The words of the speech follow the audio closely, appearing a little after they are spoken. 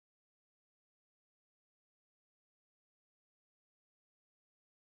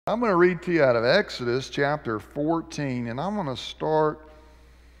I'm going to read to you out of Exodus chapter 14, and I'm going to start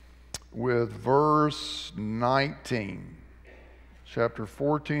with verse 19. Chapter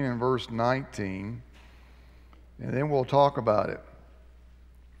 14 and verse 19, and then we'll talk about it.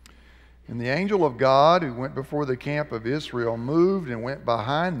 And the angel of God who went before the camp of Israel moved and went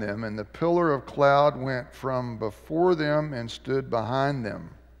behind them, and the pillar of cloud went from before them and stood behind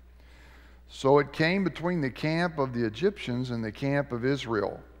them. So it came between the camp of the Egyptians and the camp of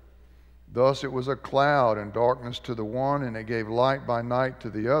Israel. Thus it was a cloud and darkness to the one, and it gave light by night to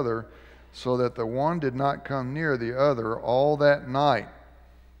the other, so that the one did not come near the other all that night.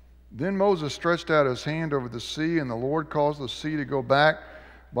 Then Moses stretched out his hand over the sea, and the Lord caused the sea to go back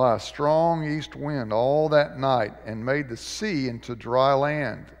by a strong east wind all that night, and made the sea into dry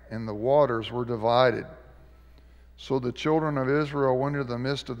land, and the waters were divided. So the children of Israel went into the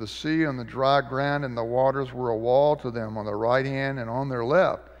midst of the sea on the dry ground, and the waters were a wall to them on their right hand and on their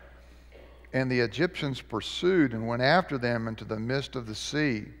left. And the Egyptians pursued and went after them into the midst of the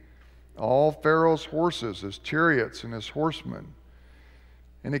sea, all Pharaoh's horses, his chariots, and his horsemen.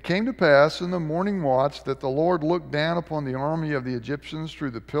 And it came to pass in the morning watch that the Lord looked down upon the army of the Egyptians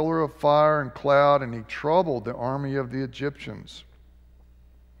through the pillar of fire and cloud, and he troubled the army of the Egyptians.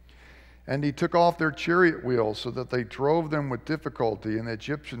 And he took off their chariot wheels, so that they drove them with difficulty. And the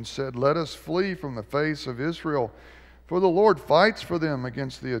Egyptians said, "Let us flee from the face of Israel, for the Lord fights for them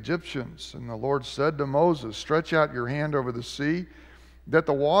against the Egyptians." And the Lord said to Moses, "Stretch out your hand over the sea, that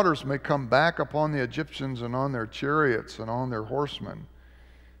the waters may come back upon the Egyptians and on their chariots and on their horsemen."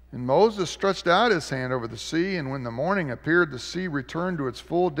 And Moses stretched out his hand over the sea, and when the morning appeared, the sea returned to its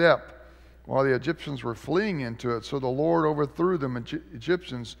full depth, while the Egyptians were fleeing into it. So the Lord overthrew the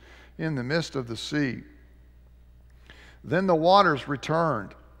Egyptians in the midst of the sea. Then the waters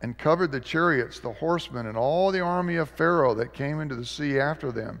returned and covered the chariots, the horsemen, and all the army of Pharaoh that came into the sea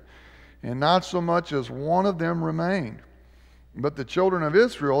after them, and not so much as one of them remained. But the children of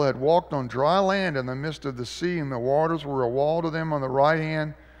Israel had walked on dry land in the midst of the sea, and the waters were a wall to them on their right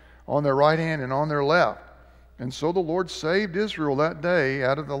hand and on their left. And so the Lord saved Israel that day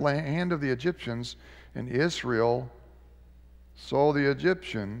out of the hand of the Egyptians, and Israel saw the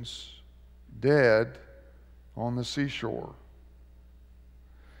Egyptians dead on the seashore.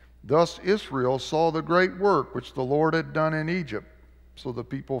 Thus Israel saw the great work which the Lord had done in Egypt. So the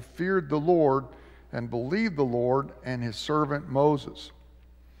people feared the Lord and believed the Lord and his servant Moses.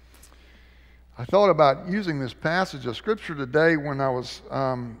 I thought about using this passage of Scripture today when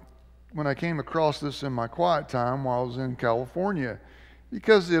I came across this in my quiet time while I was in California,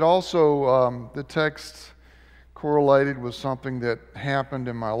 because it also, the text correlated with something that happened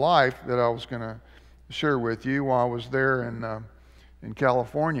in my life that I was going to share with you while I was there in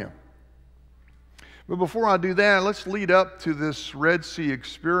California. But before I do that, let's lead up to this Red Sea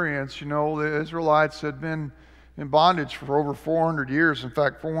experience. You know, the Israelites had been in bondage for over 400 years, in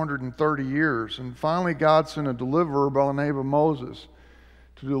fact 430 years. And finally God sent a deliverer by the name of Moses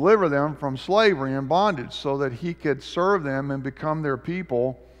to deliver them from slavery and bondage so that he could serve them and become their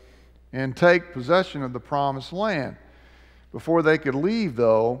people and take possession of the promised land. Before they could leave,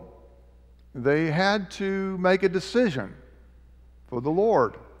 though, they had to make a decision for the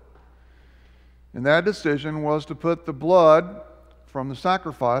Lord. And that decision was to put the blood from the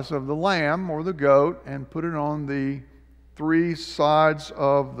sacrifice of the lamb or the goat and put it on the three sides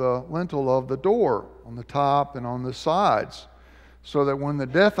of the lintel of the door, on the top and on the sides, so that when the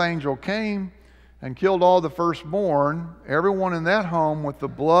death angel came and killed all the firstborn, everyone in that home with the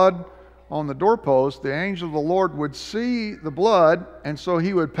blood on the doorpost, the angel of the Lord would see the blood, and so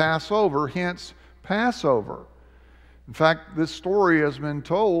he would pass over, hence Passover. In fact, this story has been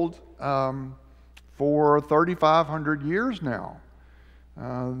told for 3,500 years now.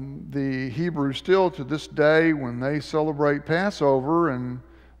 The Hebrews still to this day, when they celebrate Passover in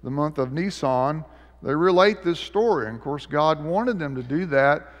the month of Nisan, they relate this story. And of course, God wanted them to do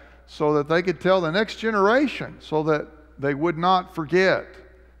that so that they could tell the next generation, so that they would not forget,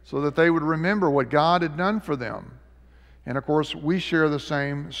 so that they would remember what God had done for them. And of course, we share the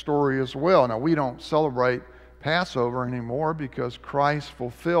same story as well. Now, we don't celebrate Passover anymore because Christ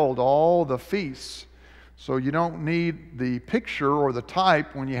fulfilled all the feasts. So you don't need the picture or the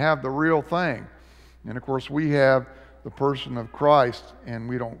type when you have the real thing. And of course, we have the person of Christ, and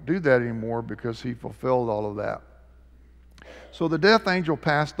we don't do that anymore because he fulfilled all of that. So the death angel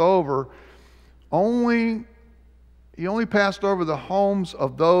passed over. He only passed over the homes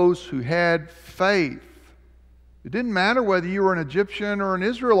of those who had faith. It didn't matter whether you were an Egyptian or an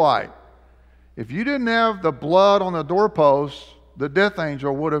Israelite. If you didn't have the blood on the doorpost, the death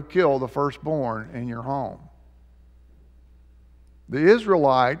angel would have killed the firstborn in your home. The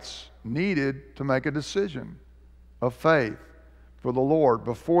Israelites needed to make a decision of faith for the Lord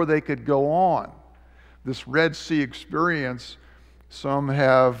before they could go on. This Red Sea experience, some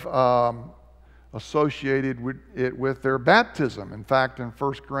have associated it with their baptism. In fact, in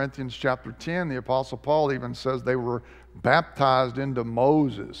 1 Corinthians chapter 10, the Apostle Paul even says they were baptized into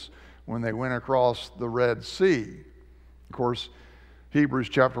Moses when they went across the Red Sea. Of course, Hebrews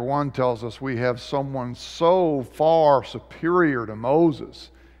chapter 1 tells us we have someone so far superior to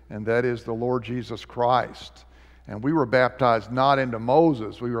Moses, and that is the Lord Jesus Christ. And we were baptized not into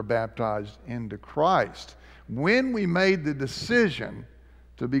Moses, we were baptized into Christ. When we made the decision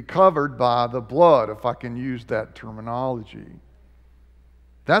to be covered by the blood, if I can use that terminology.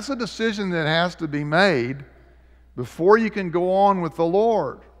 That's a decision that has to be made before you can go on with the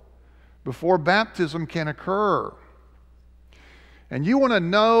Lord, before baptism can occur. And you want to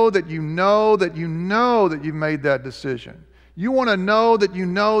know that you know that you know that you've made that decision. You want to know that you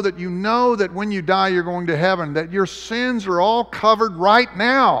know that you know that when you die you're going to heaven, that your sins are all covered right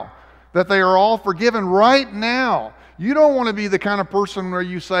now, that they are all forgiven right now. You don't want to be the kind of person where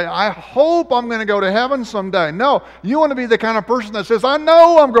you say, I hope I'm going to go to heaven someday. No, you want to be the kind of person that says, I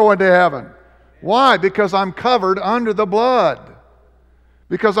know I'm going to heaven. Why? Because I'm covered under the blood.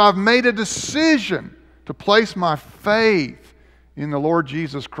 Because I've made a decision to place my faith in the Lord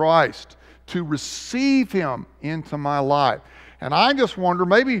Jesus Christ, to receive Him into my life. And I just wonder,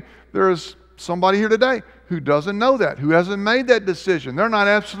 maybe there's somebody here today who doesn't know that, who hasn't made that decision. They're not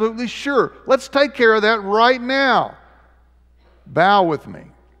absolutely sure. Let's take care of that right now. Bow with me.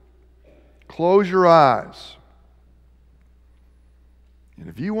 Close your eyes. And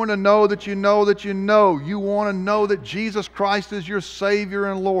if you want to know that you know that you know, you want to know that Jesus Christ is your Savior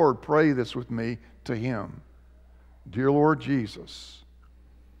and Lord, pray this with me to Him. Dear Lord Jesus,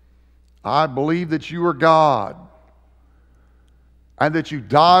 I believe that you are God and that you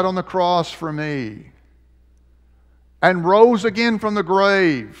died on the cross for me and rose again from the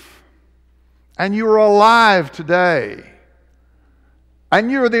grave, and you are alive today.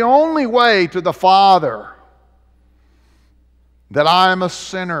 And you're the only way to the Father, that I am a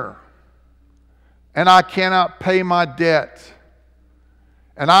sinner and I cannot pay my debt.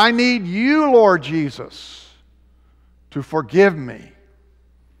 And I need you, Lord Jesus, to forgive me.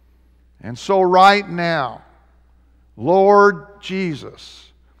 And so right now, Lord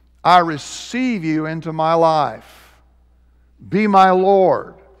Jesus, I receive you into my life. Be my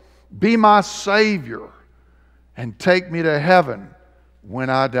Lord, be my Savior, and take me to heaven when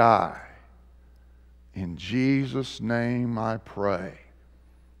I die. In Jesus' name I pray.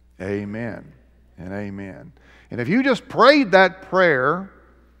 Amen and amen. And if you just prayed that prayer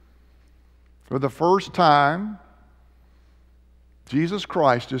for the first time, Jesus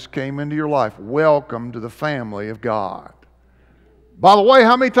Christ just came into your life. Welcome to the family of God. By the way,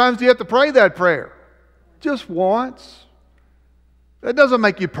 how many times do you have to pray that prayer? Just once. That doesn't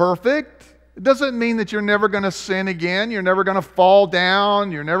make you perfect. It doesn't mean that you're never going to sin again. You're never going to fall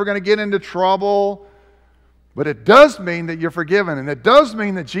down. You're never going to get into trouble. But it does mean that you're forgiven. And it does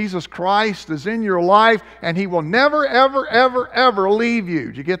mean that Jesus Christ is in your life and He will never, ever, ever, ever leave you.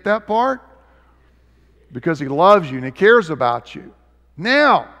 Did you get that part? Because He loves you and He cares about you.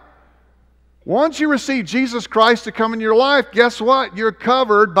 Now, once you receive Jesus Christ to come in your life, guess what? You're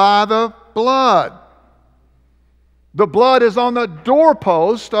covered by the blood. The blood is on the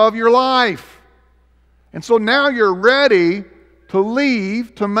doorpost of your life. And so now you're ready to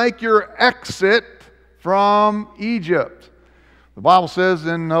leave, to make your exit from Egypt. The Bible says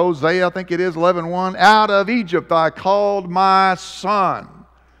in Hosea, I think it is 11:1, out of Egypt I called my son.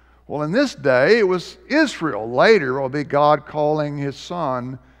 Well, in this day, it was Israel. Later, it will be God calling His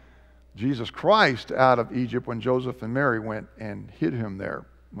Son, Jesus Christ, out of Egypt when Joseph and Mary went and hid Him there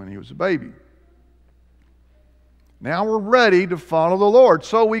when He was a baby. Now we're ready to follow the Lord.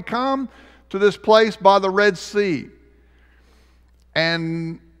 So we come to this place by the Red Sea.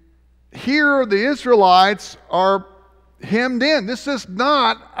 And here the Israelites are hemmed in. This is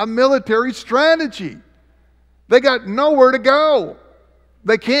not a military strategy. They got nowhere to go.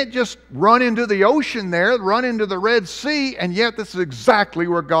 They can't just run into the ocean there, run into the Red Sea, and yet this is exactly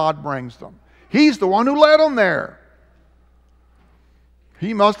where God brings them. He's the one who led them there.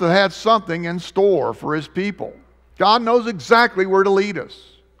 He must have had something in store for His people. God knows exactly where to lead us.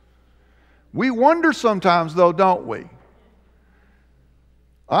 We wonder sometimes, though, don't we?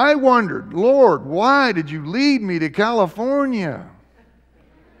 I wondered, Lord, why did you lead me to California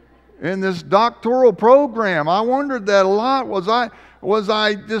in this doctoral program? I wondered that a lot.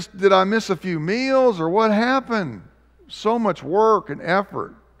 Did I miss a few meals, or what happened? So much work and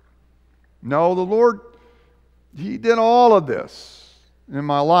effort. No, the Lord, He did all of this in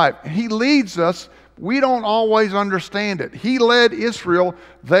my life. He leads us. We don't always understand it. He led Israel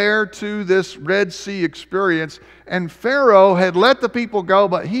there to this Red Sea experience, and Pharaoh had let the people go,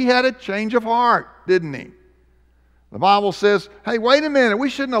 but he had a change of heart, didn't he? The Bible says, hey, wait a minute, we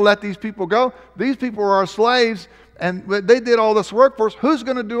shouldn't have let these people go. These people are our slaves, and they did all this work for us. Who's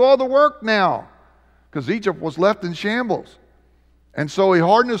going to do all the work now? Because Egypt was left in shambles. And so he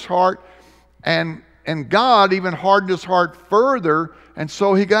hardened his heart, and God even hardened his heart further. And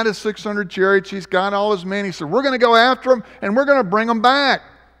so he got his 600 chariots, he's got all his men. He said, we're going to go after them, and we're going to bring them back.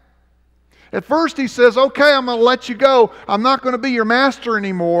 At first he says, okay, I'm going to let you go. I'm not going to be your master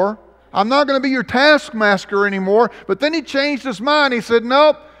anymore. I'm not going to be your taskmaster anymore. But then he changed his mind. He said,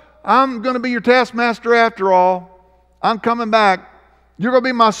 nope, I'm going to be your taskmaster after all. I'm coming back. You're going to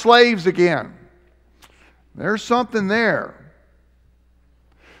be my slaves again. There's something there.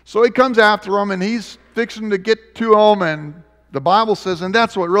 So he comes after them, and he's fixing to get to them, and the Bible says, and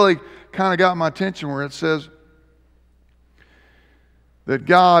that's what really kind of got my attention, where it says that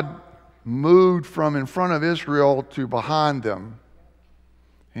God moved from in front of Israel to behind them.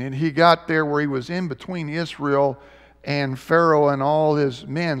 And he got there where he was in between Israel and Pharaoh and all his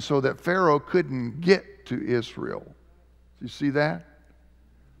men, so that Pharaoh couldn't get to Israel. You see that?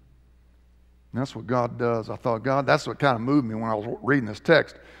 And that's what God does. I thought, God, that's what kind of moved me when I was reading this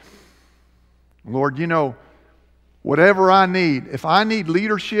text. Lord, you know, whatever I need, if I need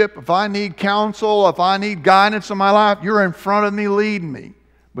leadership, if I need counsel, if I need guidance in my life, you're in front of me leading me.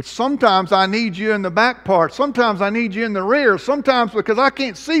 But sometimes I need you in the back part. Sometimes I need you in the rear. Sometimes because I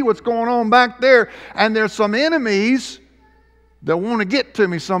can't see what's going on back there. And there's some enemies that want to get to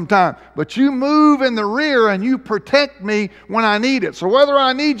me sometime. But you move in the rear and you protect me when I need it. So whether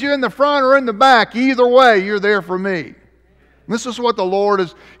I need you in the front or in the back, either way, you're there for me. And this is what the Lord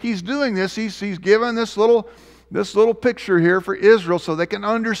is. He's doing this. He's given this little picture here for Israel so they can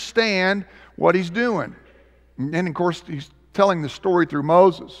understand what He's doing. And of course, He's telling the story through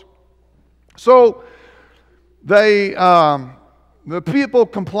Moses. So the people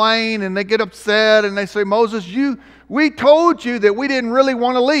complain and they get upset and they say, Moses, we told you that we didn't really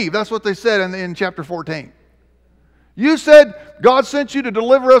want to leave. That's what they said in chapter 14. You said God sent you to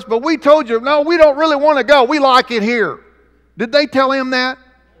deliver us, but we told you, no, we don't really want to go. We like it here. Did they tell him that?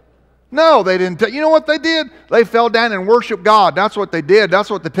 No, they didn't. You know what they did? They fell down and worshiped God. That's what they did. That's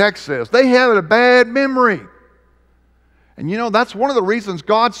what the text says. They had a bad memory. And you know, that's one of the reasons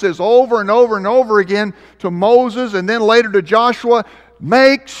God says over and over and over again to Moses and then later to Joshua,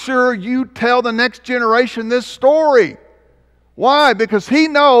 make sure you tell the next generation this story. Why? Because He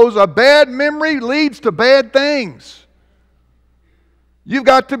knows a bad memory leads to bad things. You've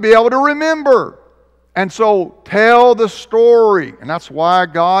got to be able to remember. And so tell the story. And that's why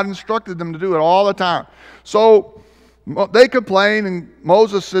God instructed them to do it all the time. So they complained, and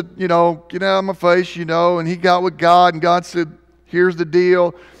Moses said, you know, get out of my face, you know, and he got with God, and God said, here's the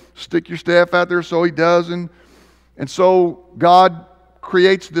deal, stick your staff out there. So he does, and so God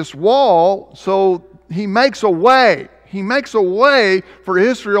creates this wall, so He makes a way. He makes a way for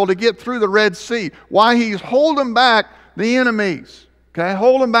Israel to get through the Red Sea. Why? He's holding back the enemies, okay,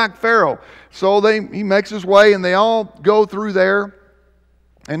 holding back Pharaoh. So he makes his way, and they all go through there.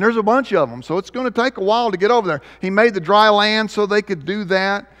 And there's a bunch of them, so it's going to take a while to get over there. He made the dry land so they could do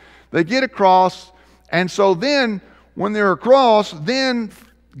that. They get across, and so then, when they're across, then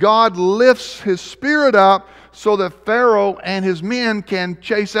God lifts His Spirit up so that Pharaoh and his men can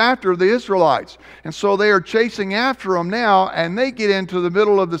chase after the Israelites. And so they are chasing after them now, and they get into the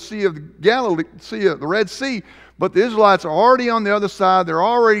middle of the Sea of Galilee, the Red Sea, but the Israelites are already on the other side. They're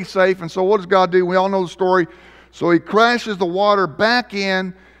already safe, and so what does God do? We all know the story. So He crashes the water back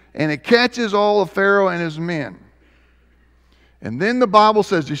in, and it catches all of Pharaoh and his men. And then the Bible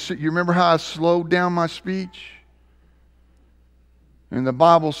says, you remember how I slowed down my speech? And the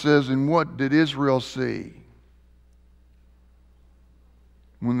Bible says, and what did Israel see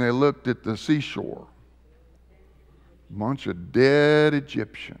when they looked at the seashore? A bunch of dead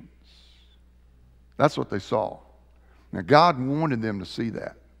Egyptians. That's what they saw. Now, God wanted them to see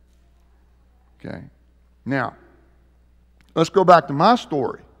that. Okay? Now, let's go back to my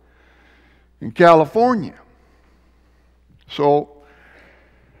story in California. So,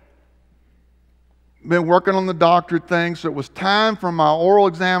 been working on the doctorate thing, so it was time for my oral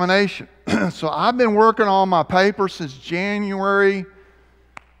examination. So I've been working on my paper since January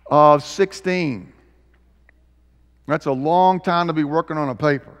of 16. That's a long time to be working on a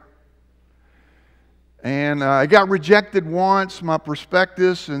paper. And I got rejected once, my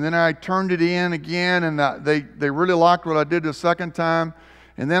prospectus, and then I turned it in again, and they really liked what I did the second time.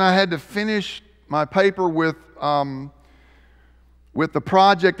 And then I had to finish my paper with with the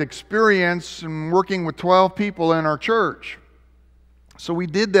project experience and working with 12 people in our church. So we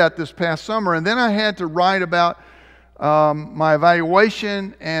did that this past summer, and then I had to write about my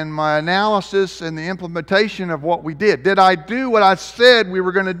evaluation and my analysis and the implementation of what we did. Did I do what I said we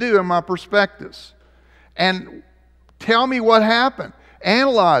were going to do in my prospectus? And tell me what happened.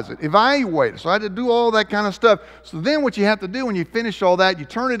 Analyze it. Evaluate it. So I had to do all that kind of stuff. So then what you have to do when you finish all that, you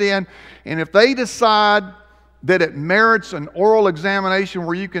turn it in, and if they decide that it merits an oral examination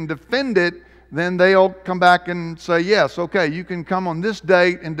where you can defend it, then they'll come back and say, yes, okay, you can come on this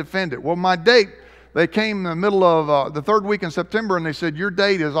date and defend it. Well, my date, they came in the middle of the third week in September, and they said, your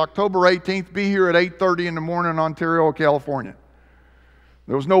date is October 18th. Be here at 8:30 in the morning in Ontario, California.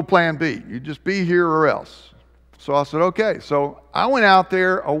 There was no plan B. You just be here or else. So I said, okay. So I went out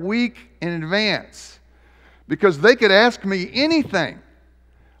there a week in advance because they could ask me anything.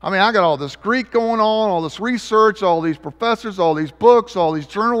 I mean, I got all this Greek going on, all this research, all these professors, all these books, all these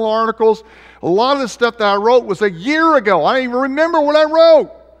journal articles. A lot of the stuff that I wrote was a year ago. I don't even remember what I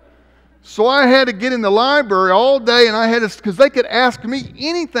wrote. So I had to get in the library all day, and I had to, because they could ask me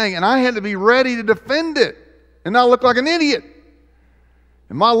anything, and I had to be ready to defend it and not look like an idiot.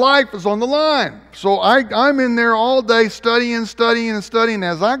 And my life was on the line. So I'm in there all day studying.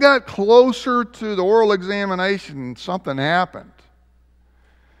 As I got closer to the oral examination, something happened.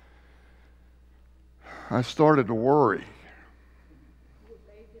 I started to worry.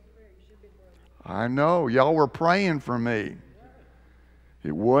 I know. Y'all were praying for me.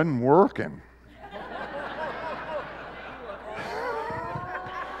 It wasn't working.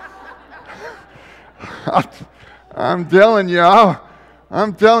 I'm telling you,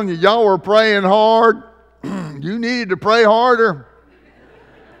 y'all were praying hard. You needed to pray harder.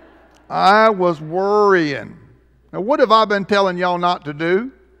 I was worrying. Now, what have I been telling y'all not to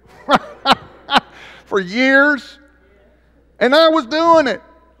do? For years, and I was doing it.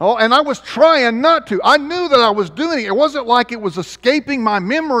 Oh, and I was trying not to. I knew that I was doing it. It wasn't like it was escaping my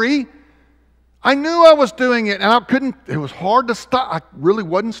memory. I knew I was doing it, and I couldn't. It was hard to stop. I really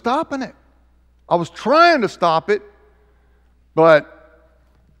wasn't stopping it. I was trying to stop it, but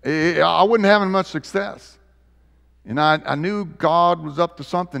I wasn't having much success. And I knew God was up to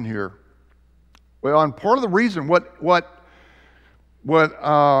something here. Well, and part of the reason what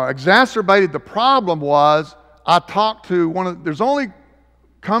exacerbated the problem was I talked to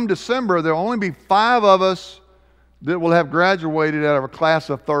come December, there'll only be 5 of us that will have graduated out of a class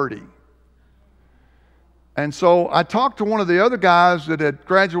of 30. And so I talked to one of the other guys that had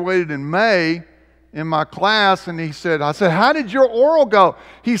graduated in May in my class, and I said, how did your oral go?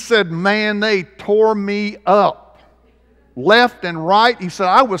 He said, man, they tore me up. Left and right. He said,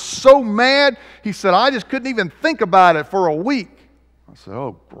 I was so mad. He said, I just couldn't even think about it for a week. I said,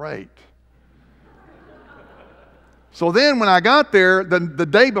 oh, great. So then when I got there, the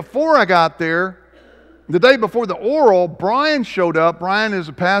day before I got there, the day before the oral, Brian showed up. Brian is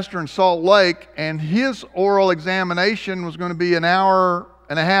a pastor in Salt Lake, and his oral examination was going to be an hour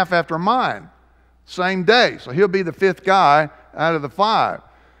and a half after mine, same day. So he'll be the 5th guy out of the 5.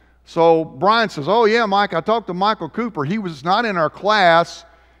 So Brian says, oh yeah, Mike, I talked to Michael Cooper. He was not in our class.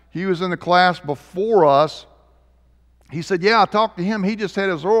 He was in the class before us. He said, yeah, I talked to him. He just had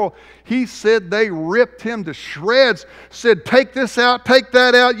his oral. He said they ripped him to shreds, said, take this out, take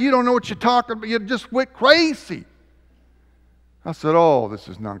that out. You don't know what you're talking about. You just went crazy. I said, oh, this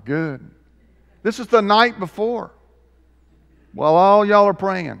is not good. This is the night before. While all y'all are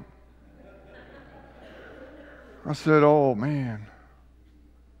praying. I said, oh, man.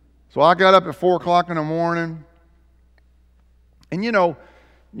 So I got up at 4 o'clock in the morning. And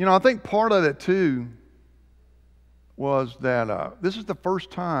I think part of it too was that this is the first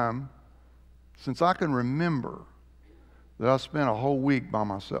time since I can remember that I spent a whole week by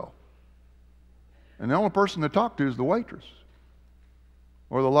myself. And the only person to talk to is the waitress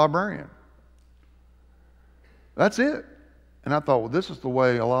or the librarian. That's it. And I thought, well, this is the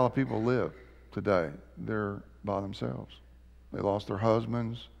way a lot of people live today. They're by themselves. They lost their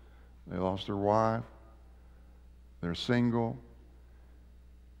husbands. They lost their wife. They're single.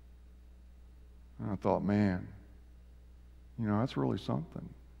 And I thought, man, that's really something.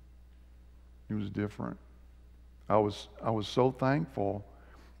 It was different. I was so thankful,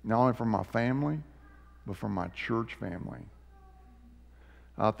 not only for my family, but for my church family.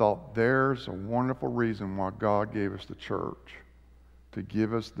 I thought, there's a wonderful reason why God gave us the church, to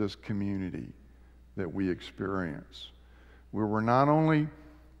give us this community that we experience, where we're not only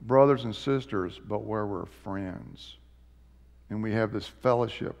brothers and sisters, but where we're friends. And we have this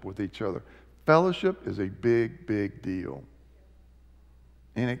fellowship with each other. Fellowship is a big, big deal.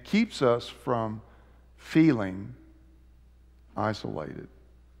 And it keeps us from feeling isolated.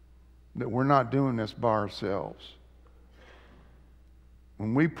 That we're not doing this by ourselves.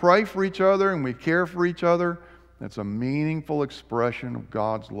 When we pray for each other and we care for each other, that's a meaningful expression of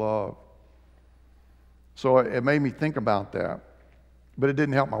God's love. So it made me think about that. But it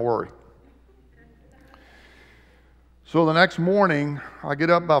didn't help my worry. So the next morning, I get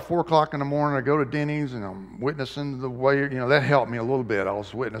up about 4 o'clock in the morning, I go to Denny's, and I'm witnessing to the waiter. You know, that helped me a little bit. I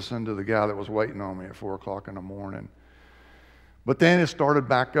was witnessing to the guy that was waiting on me at 4 o'clock in the morning. But then it started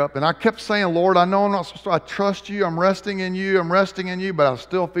back up, and I kept saying, Lord, I know I'm not supposed to, I trust you, I'm resting in you, but I'm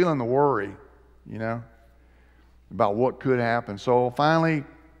still feeling the worry, you know, about what could happen. So finally,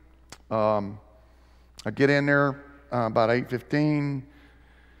 I get in there about 8:15.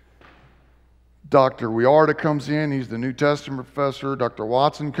 Dr. Wiarda comes in, he's the New Testament professor. Dr.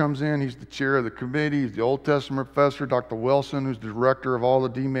 Watson comes in, he's the chair of the committee, he's the Old Testament professor. Dr. Wilson, who's the director of all the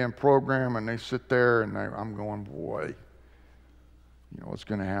D-Man program, and they sit there, and I'm going, boy, you know, what's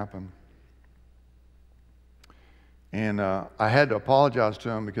going to happen? And I had to apologize to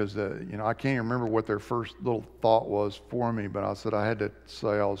them because, you know, I can't even remember what their first little thought was for me, but I said I had to say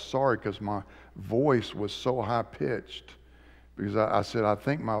I was sorry because my voice was so high-pitched. Because I said, I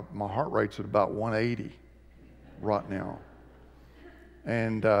think my heart rate's at about 180 right now.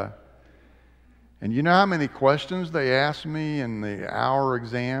 And you know how many questions they asked me in the hour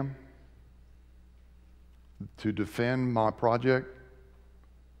exam to defend my project?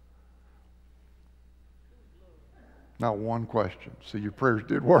 Not one question. So your prayers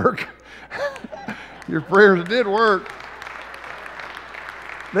did work. Your prayers did work.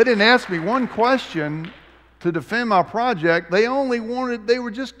 They didn't ask me one question to defend my project. They were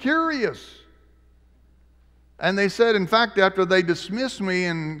just curious. And they said, in fact, after they dismissed me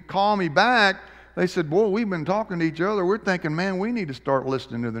and called me back, they said, boy, we've been talking to each other. We're thinking, man, we need to start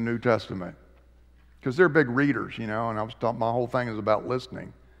listening to the New Testament. Because they're big readers, you know, and I was talking, my whole thing is about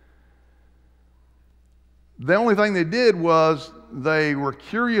listening. The only thing they did was they were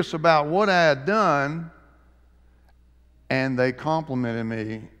curious about what I had done, and they complimented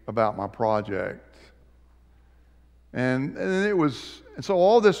me about my project. And so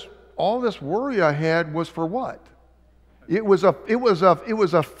all this worry I had was for what? It was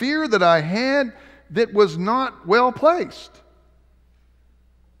a fear that I had that was not well placed.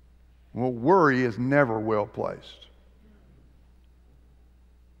 Well, worry is never well placed.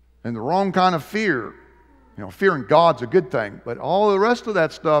 And the wrong kind of fear, you know, fearing God's a good thing, but all the rest of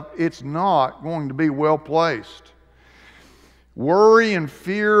that stuff, it's not going to be well placed. Worry and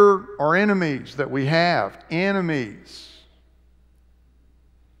fear are enemies that we have. Enemies.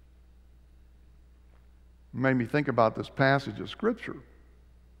 It made me think about this passage of Scripture.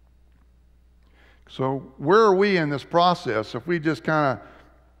 So where are we in this process if we just kind of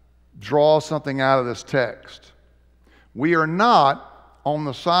draw something out of this text? We are not on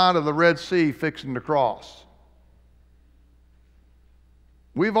the side of the Red Sea fixing to cross.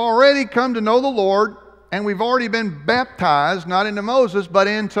 We've already come to know the Lord, and we've already been baptized, not into Moses, but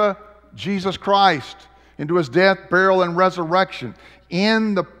into Jesus Christ, into his death, burial, and resurrection.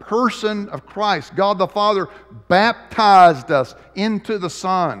 In the person of Christ, God the Father baptized us into the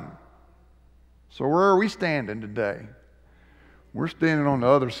Son. So where are we standing today? We're standing on the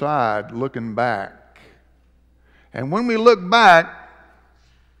other side, looking back. And when we look back,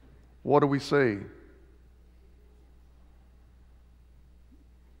 what do we see?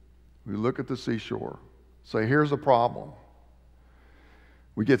 We look at the seashore. Say, here's the problem.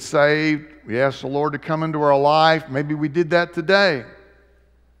 We get saved. We ask the Lord to come into our life. Maybe we did that today.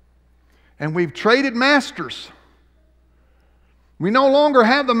 And we've traded masters. We no longer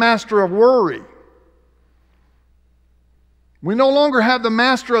have the master of worry. We no longer have the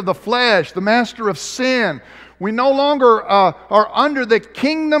master of the flesh, the master of sin. We no longer are under the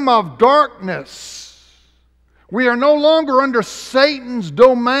kingdom of darkness. We are no longer under Satan's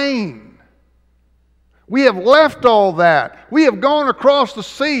domain. We have left all that. We have gone across the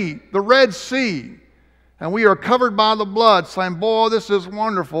sea, the Red Sea, and we are covered by the blood, saying, boy, this is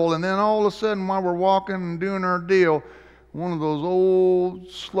wonderful. And then all of a sudden, while we're walking and doing our deal, one of those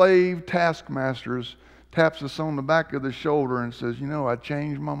old slave taskmasters taps us on the back of the shoulder and says, you know, I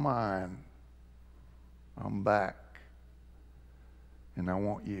changed my mind. I'm back. And I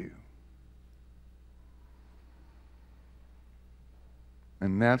want you.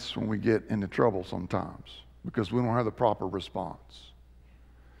 And that's when we get into trouble sometimes, because we don't have the proper response.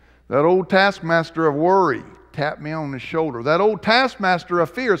 That old taskmaster of worry tapped me on the shoulder. That old taskmaster of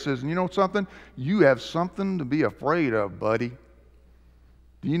fear says, you know something? You have something to be afraid of, buddy.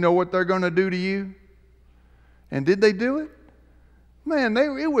 Do you know what they're going to do to you? And did they do it? Man,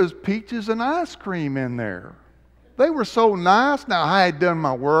 it was peaches and ice cream in there. They were so nice. Now, I had done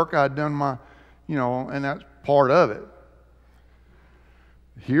my work. I had done my, and that's part of it.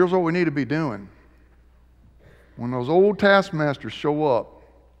 Here's what we need to be doing. When those old taskmasters show up,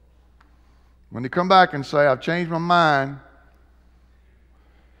 when they come back and say, I've changed my mind,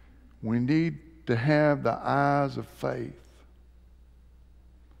 we need to have the eyes of faith.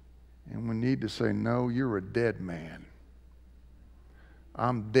 And we need to say, no, you're a dead man.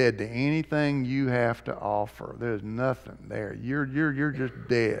 I'm dead to anything you have to offer. There's nothing there. You're just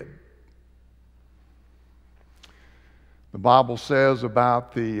dead. The Bible says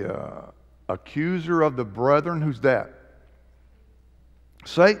about the accuser of the brethren, who's that?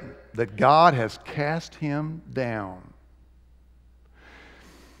 Satan, that God has cast him down.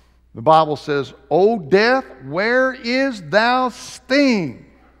 The Bible says, O death, where is thy sting?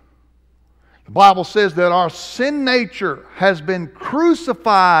 The Bible says that our sin nature has been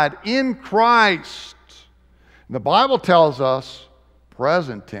crucified in Christ. And the Bible tells us,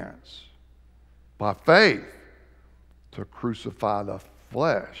 present tense, by faith, to crucify the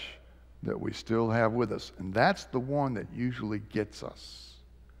flesh that we still have with us. And that's the one that usually gets us.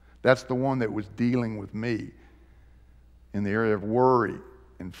 That's the one that was dealing with me in the area of worry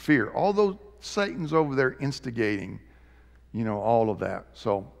and fear. Although Satan's over there instigating, all of that.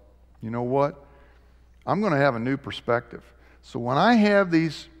 So, you know what? I'm going to have a new perspective. So when I have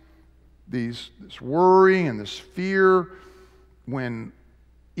this worry and this fear, when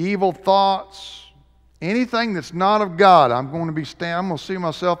evil thoughts, anything that's not of God, I'm going to see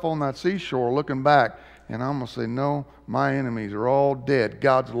myself on that seashore looking back, and I'm going to say, no, my enemies are all dead.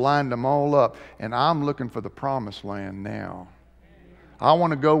 God's lined them all up, and I'm looking for the promised land now. I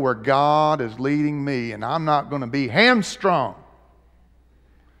want to go where God is leading me, and I'm not going to be hamstrung.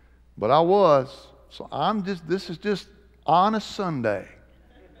 But I was. So this is just honest Sunday.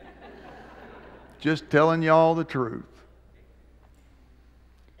 Just telling y'all the truth.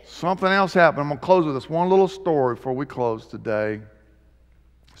 Something else happened. I'm going to close with this one little story before we close today.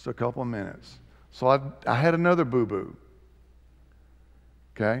 Just a couple of minutes. So I had another boo-boo.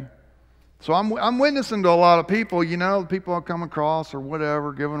 Okay? So I'm witnessing to a lot of people, the people I come across or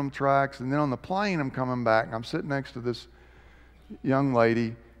whatever, giving them tracts. And then on the plane, I'm coming back, and I'm sitting next to this young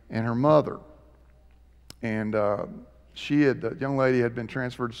lady and her mother. And the young lady had been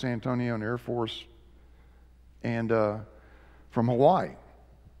transferred to San Antonio in the Air Force and from Hawaii.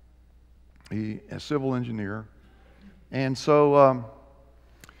 He a civil engineer. And so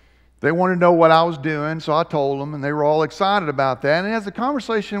they wanted to know what I was doing, so I told them, and they were all excited about that. And as the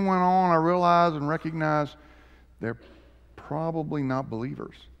conversation went on, I realized and recognized they're probably not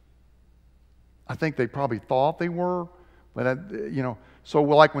believers. I think they probably thought they were, but so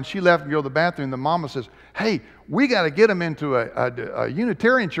like when she left and go to the bathroom, the mama says, hey, we got to get them into a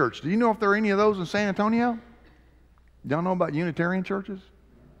Unitarian church. Do you know if there are any of those in San Antonio? Y'all know about Unitarian churches?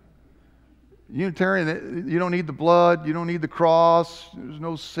 Unitarian, you don't need the blood, you don't need the cross, there's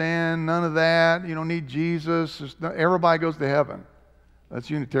no sin, none of that, you don't need Jesus, everybody goes to heaven. That's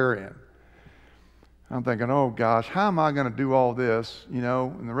Unitarian. I'm thinking, oh gosh, how am I going to do all this, in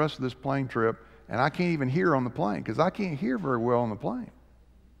the rest of this plane trip, and I can't even hear on the plane, because I can't hear very well on the plane.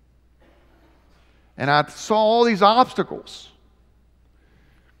 And I saw all these obstacles.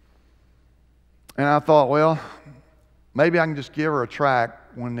 And I thought, well, maybe I can just give her a tract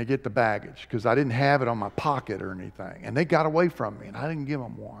when they get the baggage, because I didn't have it on my pocket or anything. And they got away from me, and I didn't give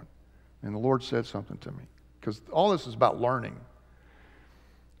them one. And the Lord said something to me, because all this is about learning.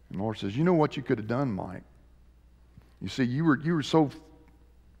 And the Lord says, you know what you could have done, Mike? You see, you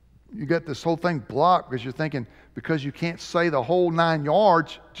got this whole thing blocked because you're thinking, because you can't say the whole 9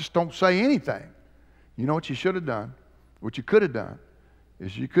 yards, just don't say anything. You know what you should have done? What you could have done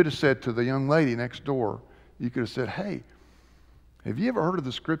is you could have said to the young lady next door, you could have said, hey, have you ever heard of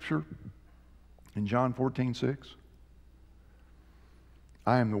the scripture in John 14:6?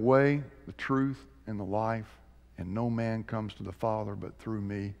 I am the way, the truth, and the life, and no man comes to the Father but through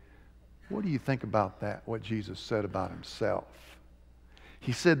me. What do you think about that, what Jesus said about himself?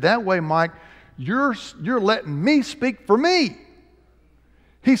 He said, that way, Mike, you're letting me speak for me.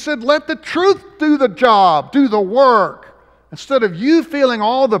 He said, let the truth do the job, do the work, instead of you feeling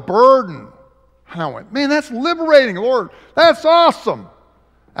all the burden. And I went, man, that's liberating, Lord. That's awesome.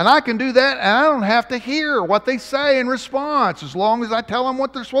 And I can do that, and I don't have to hear what they say in response, as long as I tell them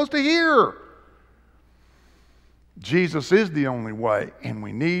what they're supposed to hear. Jesus is the only way, and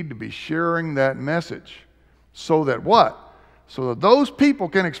we need to be sharing that message so that what? So that those people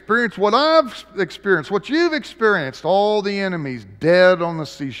can experience what I've experienced, what you've experienced, all the enemies dead on the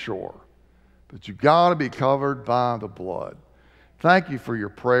seashore. But you've got to be covered by the blood. Thank you for your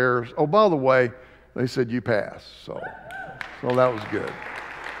prayers. Oh, by the way, they said you pass. So that was good.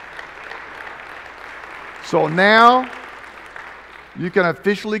 So now you can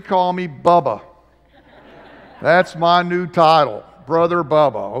officially call me Bubba. That's my new title, Brother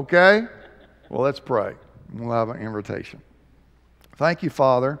Bubba, okay? Well, let's pray. We'll have an invitation. Thank you,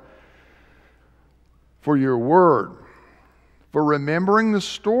 Father, for your word, for remembering the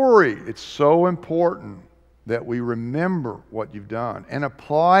story. It's so important that we remember what you've done and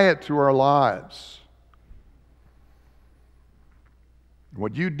apply it to our lives.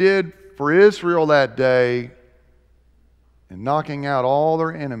 What you did for Israel that day in knocking out all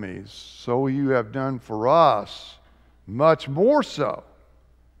their enemies, so you have done for us much more so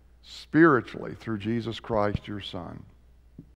spiritually through Jesus Christ, your Son.